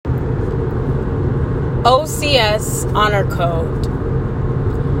OCS Honor Code.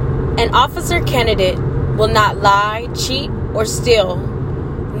 An officer candidate will not lie, cheat, or steal,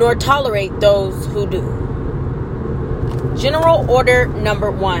 nor tolerate those who do. General Order Number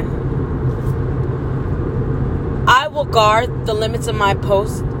 1. I will guard the limits of my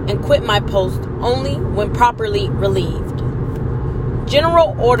post and quit my post only when properly relieved.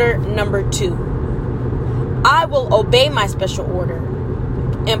 General Order Number 2. I will obey my special order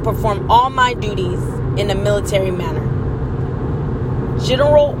and perform all my duties in a military manner.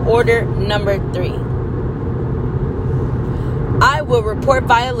 General Order Number 3. I will report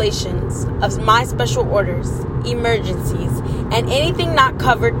violations of my special orders, emergencies, and anything not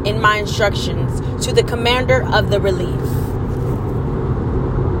covered in my instructions to the commander of the relief.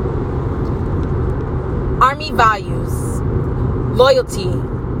 Army values: loyalty,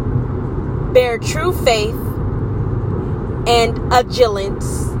 bear true faith, and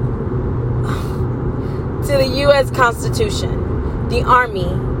allegiance to the U.S. Constitution, the Army,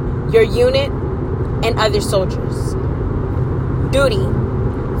 your unit, and other soldiers. Duty: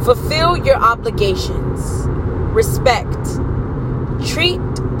 fulfill your obligations. Respect: treat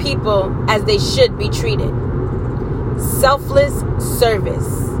people as they should be treated. Selfless service: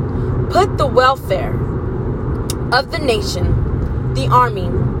 put the welfare of the nation, the Army,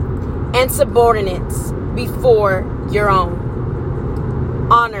 and subordinates before your own.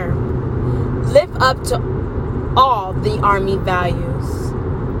 Honor: live up to all the Army values.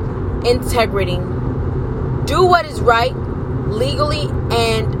 Integrity: do what is right, legally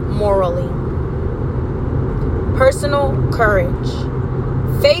and morally. Personal courage: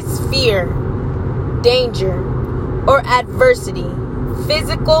 face fear, danger, or adversity,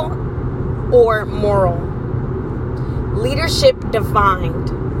 physical or moral. Leadership defined: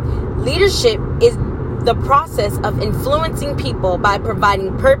 leadership is the process of influencing people by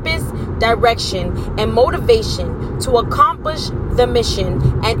providing purpose, direction, and motivation to accomplish the mission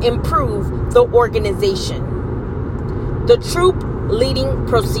and improve the organization. The troop leading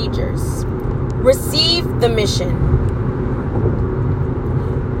procedures: receive the mission,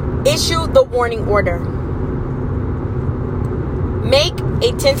 issue the warning order, make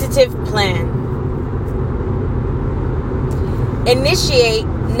a tentative plan, initiate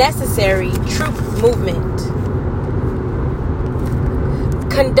necessary troop movement,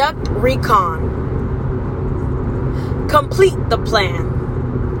 conduct recon, complete the plan,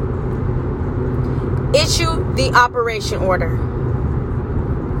 issue the operation order,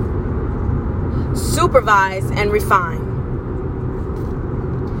 supervise and refine.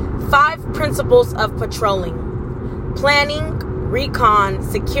 5 principles of patrolling: planning, recon,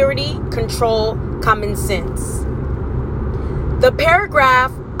 security, control, common sense. The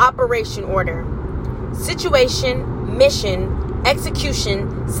paragraph operation order: situation, mission,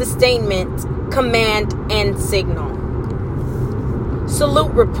 execution, sustainment, command, and signal.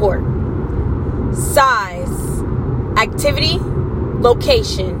 Salute report: size, activity,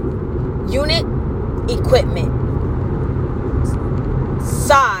 location, unit, equipment.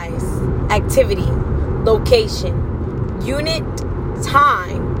 Size, activity, location, unit,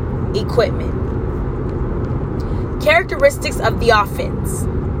 time, equipment. Characteristics of the offense: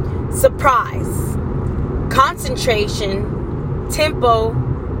 surprise, concentration, tempo,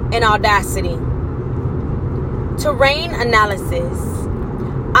 and audacity. Terrain analysis: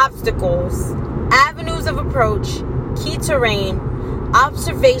 obstacles, avenues of approach, key terrain,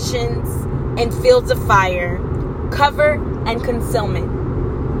 observations, and fields of fire, cover, and concealment.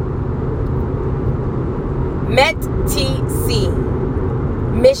 MET-TC: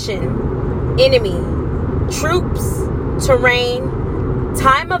 mission, enemy, troops, terrain,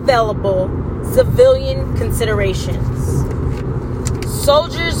 time available, civilian considerations.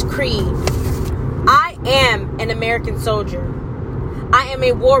 Soldier's creed: I am an American soldier. I am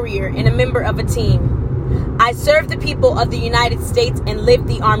a warrior and a member of a team. I serve the people of the United States and live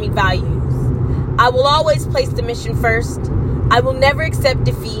the Army values. I will always place the mission first. I will never accept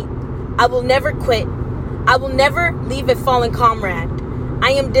defeat. I will never quit. I will never leave a fallen comrade.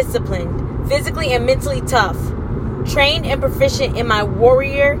 I am disciplined, physically and mentally tough, trained and proficient in my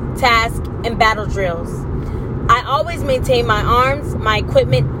warrior task and battle drills. I always maintain my arms, my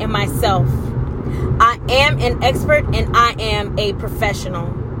equipment, and myself. I am an expert and I am a professional.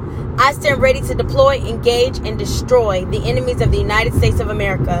 I stand ready to deploy, engage, and destroy the enemies of the United States of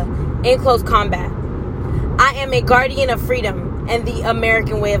America in close combat. I am a guardian of freedom and the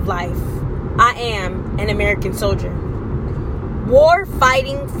American way of life. I am an American soldier. War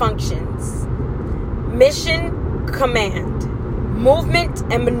fighting functions: mission, command, movement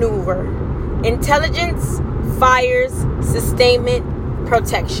and maneuver, intelligence, fires, sustainment,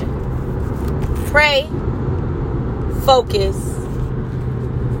 protection. Pray, focus,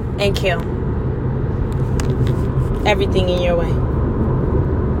 and kill everything in your way.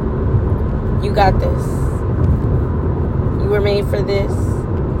 You got this. You were made for this.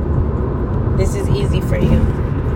 This is easy for you.